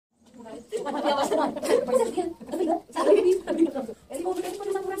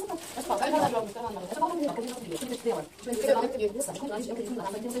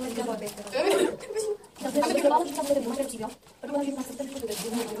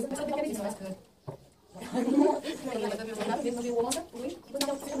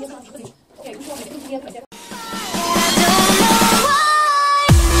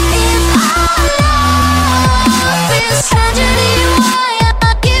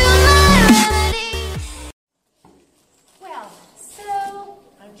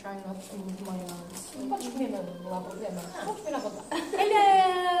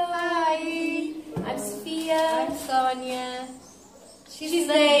She's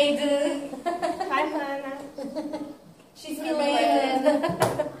Lady. Hi, Hannah. She's Milan.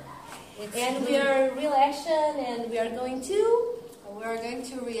 And we are Real Action, and we are going to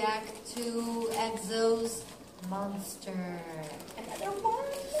react to EXO's Monster. Another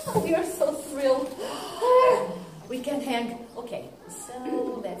one. We are so thrilled. We can hang. Okay, so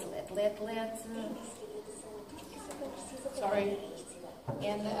let's sorry.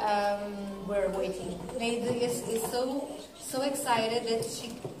 And we're waiting. Lady is so excited that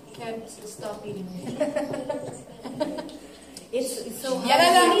she can't stop eating it. It's so hungry.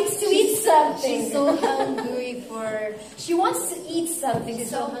 She needs to eat something. She's so hungry for. She wants to eat something. She's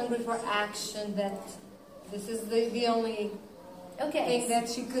so hungry for action that this is the only thing that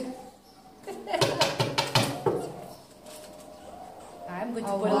she could. I'm going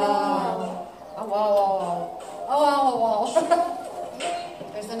to put a little more. Oh wow! Oh wow!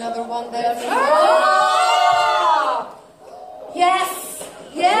 There's another one there. Oh! Yes!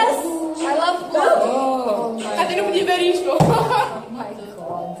 Yes! I love blood. Oh my God. Oh my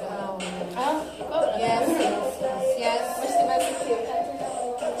God. Yes, yes.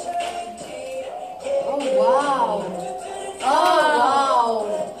 Oh wow. Oh wow.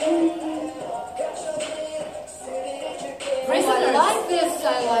 Prisoners. I like this. I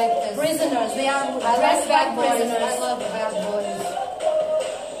like this. Prisoners. They are dressed like prisoners. I love bad boys.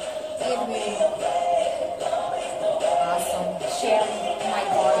 Give me. Awesome. Share my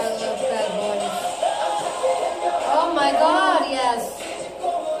God. I love bad boys. Oh my God, yes.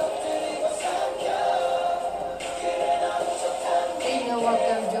 They know what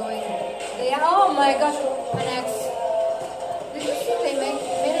they're doing. They are, oh my gosh, an X. Did you see they made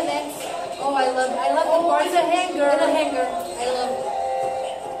an X? Oh, I love the part. It's a hanger. And a hanger. I love.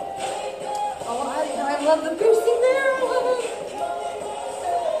 Oh, I love the piercing there.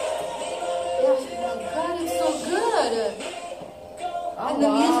 And the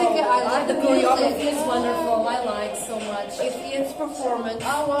music, I like the choreography is wonderful. I like so much. It's performance.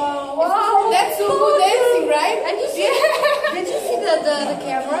 Oh wow, wow! That's sooooo dancing, right? And you see, did you see the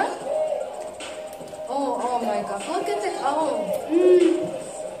camera? Oh my God! Look at it. Oh,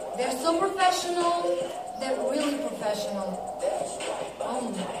 they're so professional. They're really professional. Oh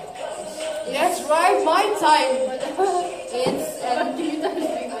my! That's right, my time.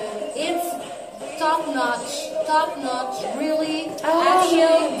 It's top notch, really.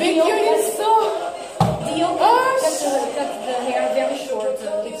 Actually, Victor is so. Cut the hair very short. I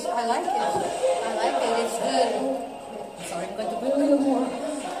like it. It's good. Sorry, I'm going to put a little more.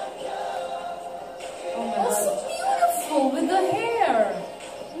 Oh my God, so beautiful with the hair.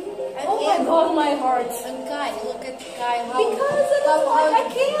 Oh my God, my heart. And Kai, look at Kai. Because I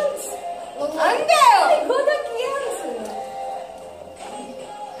can't. Oh my God, I can't.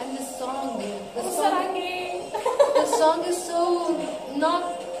 And the song. Saranghe. The song is so not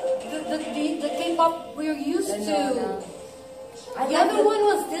the K-pop we're used to. No. The other one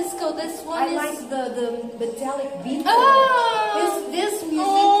was disco. This one is like the metallic beat. This music.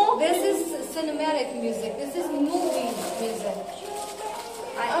 Oh. This is cinematic music. This is movie music.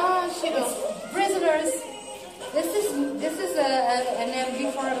 Prisoners. This is an MV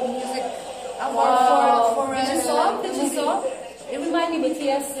for music. For Did you saw? It reminds me of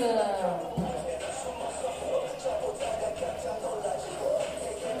BTS.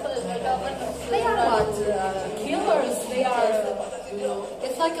 They are not killers. They are.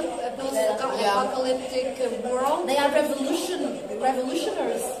 It's like a post-apocalyptic world. They are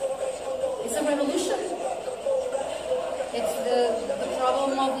revolutionaries. It's a revolution. It's the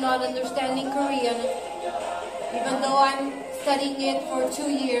problem of not understanding Korean. Even though I'm studying it for 2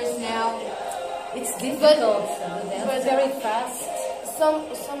 years now, it's difficult. But very fast. Some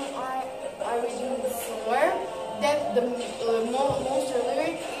I read somewhere that the monster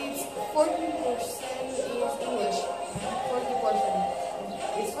lyric is 40% is English. 40%.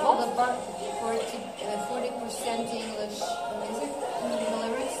 It's all the part 40% English. Is it the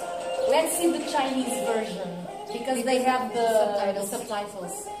lyrics? Let's see the Chinese version because because they have the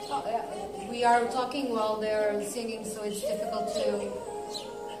subtitles. We are talking while they're singing, so it's difficult to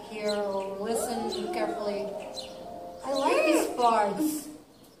hear or listen carefully. I like these parts.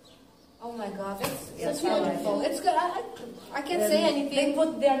 Oh my God, it's beautiful. It's good. I can't say anything. They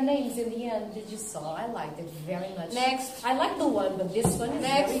put their names in the end. Did you saw? I liked it very much. Next. I like the one, but this one is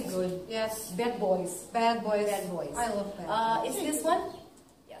very good. Yes. Bad Boys. Bad Boys. Bad Boys. I love Bad Boys. Is this one?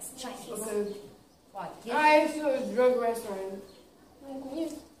 Yes, Chinese. Okay. What? I saw a drug restaurant.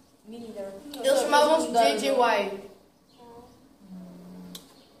 Me neither. Eles chamavam-se JJY.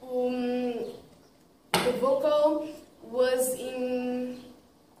 The vocal was in...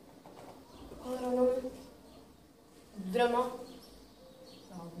 Qual era o nome? Drama.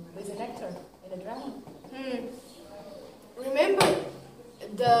 He's an actor in a drama. Remember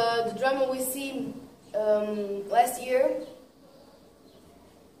the drama we see last year?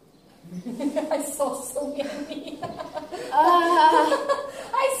 I saw so many.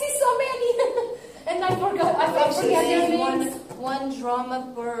 I see so many. And I forgot their names. One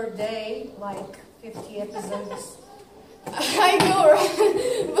drama per day, like 50 episodes. I know, right?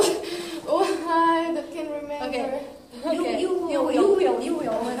 But I can't remember. Okay. You will.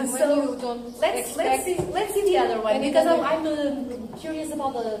 So you don't let's see the other one because I'm curious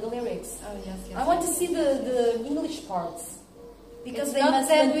about the lyrics. Oh yes. I want to see the English parts because It's they not must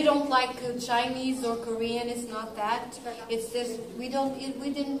that we don't like Chinese or Korean. It's not that. It's just we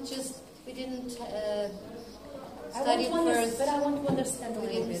didn't study first. But I want to understand a We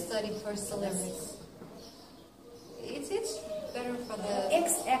little didn't bit. study first the lyrics. It's better for the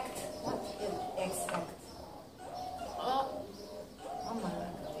X-act. What is X-act? Oh my God.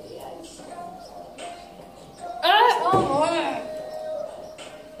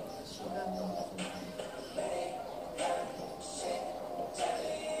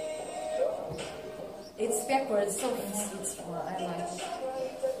 It's backwards, so it's I like it.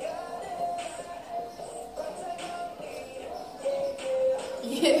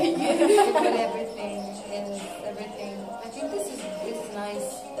 But everything. I think this is nice.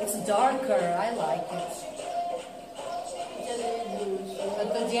 It's darker. I like it. But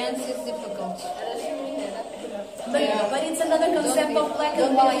the dance is difficult. But it's another concept of black and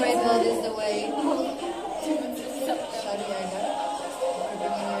Don't white. be afraid that is the way.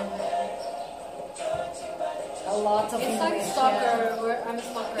 A lot of It's like English, soccer. I'm a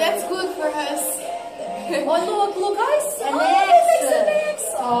soccer. That's good for us. Oh look guys! An Oh, X. it's an X!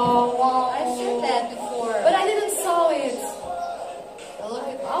 Oh wow! I said that before. But I didn't saw it. Look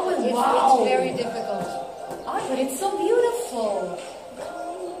at wow. It's very difficult. Oh, but it's so beautiful.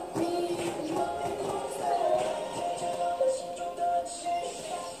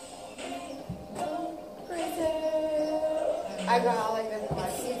 I like that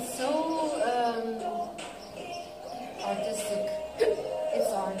part. It's so artistic.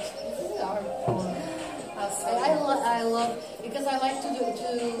 It's art. This is art. I love because I like to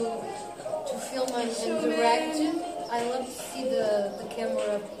film and direct. I love to see the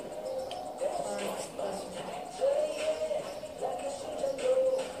camera.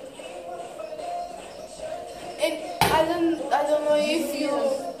 And I don't know if you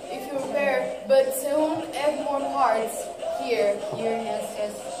prepare, but soon add more parts here. Yes.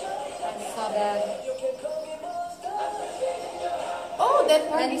 I saw that. Oh, that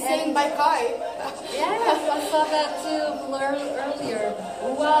part is sang by Kai. Yes, I saw that too earlier.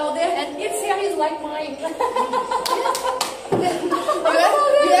 Wow, and its hair is like mine. You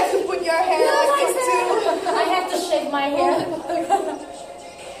have to put your hair like this too. I have to shave my hair.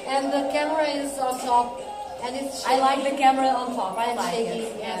 And the camera is on top. And it's I like the camera on top. I like shaking.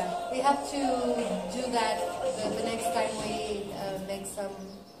 it. Yes. We have to do that the next time we make some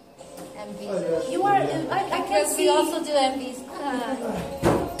MVs. You are. I can Because see. we also do MVs.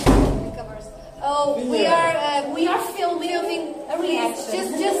 Covers. Oh, we are filming a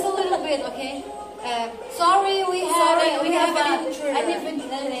reaction. Just a little bit, okay? Sorry, we have an intruder.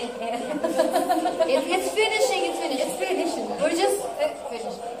 It's finishing. It's finishing. We're just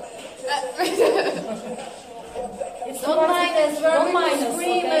finished. Don't mind us. We're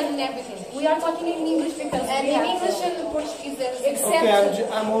screaming and everything. We are talking in English because And we in have English to. and Portuguese, Except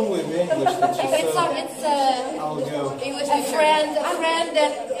I'm on with English teacher, so I'll I'll go. English a friend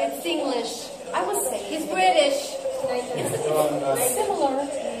that it's English. I was saying He's British. it's similar.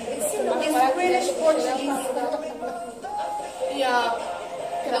 He's British Portuguese. Yeah.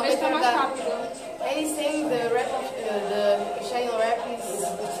 Cada vez tá mais rápido. Anything the rap of the China rap is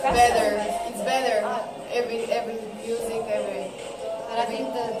better. It's better. Every music, every. But I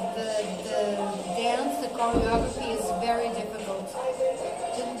think the dance, the choreography is very difficult.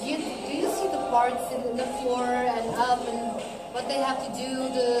 Do you see the parts in the floor and up, and what they have to do,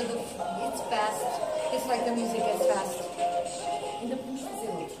 it's fast. It's like the music is fast. Ainda podemos fazer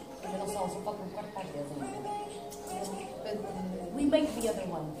outro. Ainda não só falta um quarto para as 10 ainda. But we make the other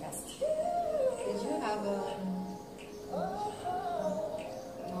one fast. Did you have a...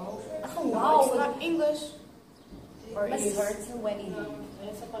 No? Oh wow! It's not English. Or it hurts when you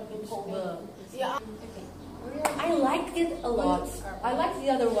pull the... Yeah. I liked it a lot. I liked the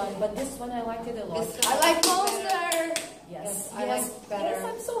other one, but this one I liked it a lot. I like Monster. Yes, I like better. Yes,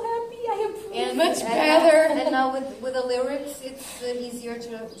 I'm so happy. I approve. And Much better. And now with the lyrics, it's easier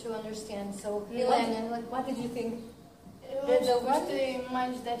to understand. So, Milena, What did you think? Eu gostei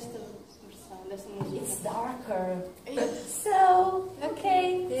mais desta versão, desta música. It's darker. So,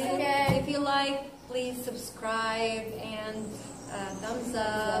 okay. if you like, please subscribe and thumbs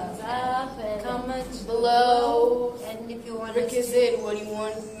up, and comment Below. and if you want us Requisite what you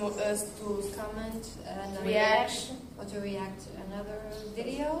want us to comment another react. or to react to another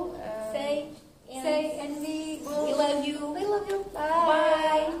video, say, and we love you. We love you.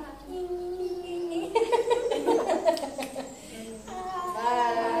 bye.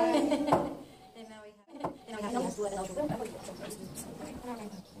 Bye. And now we have.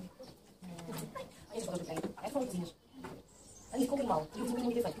 Ali ficou mal. E eu fui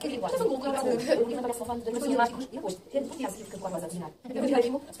muito efeito. Quem gosta? Eu vou parece fofando da minha mágica e depois tendo que ficar quase a adivinhar. Eu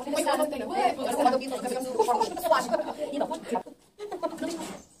digo, e não,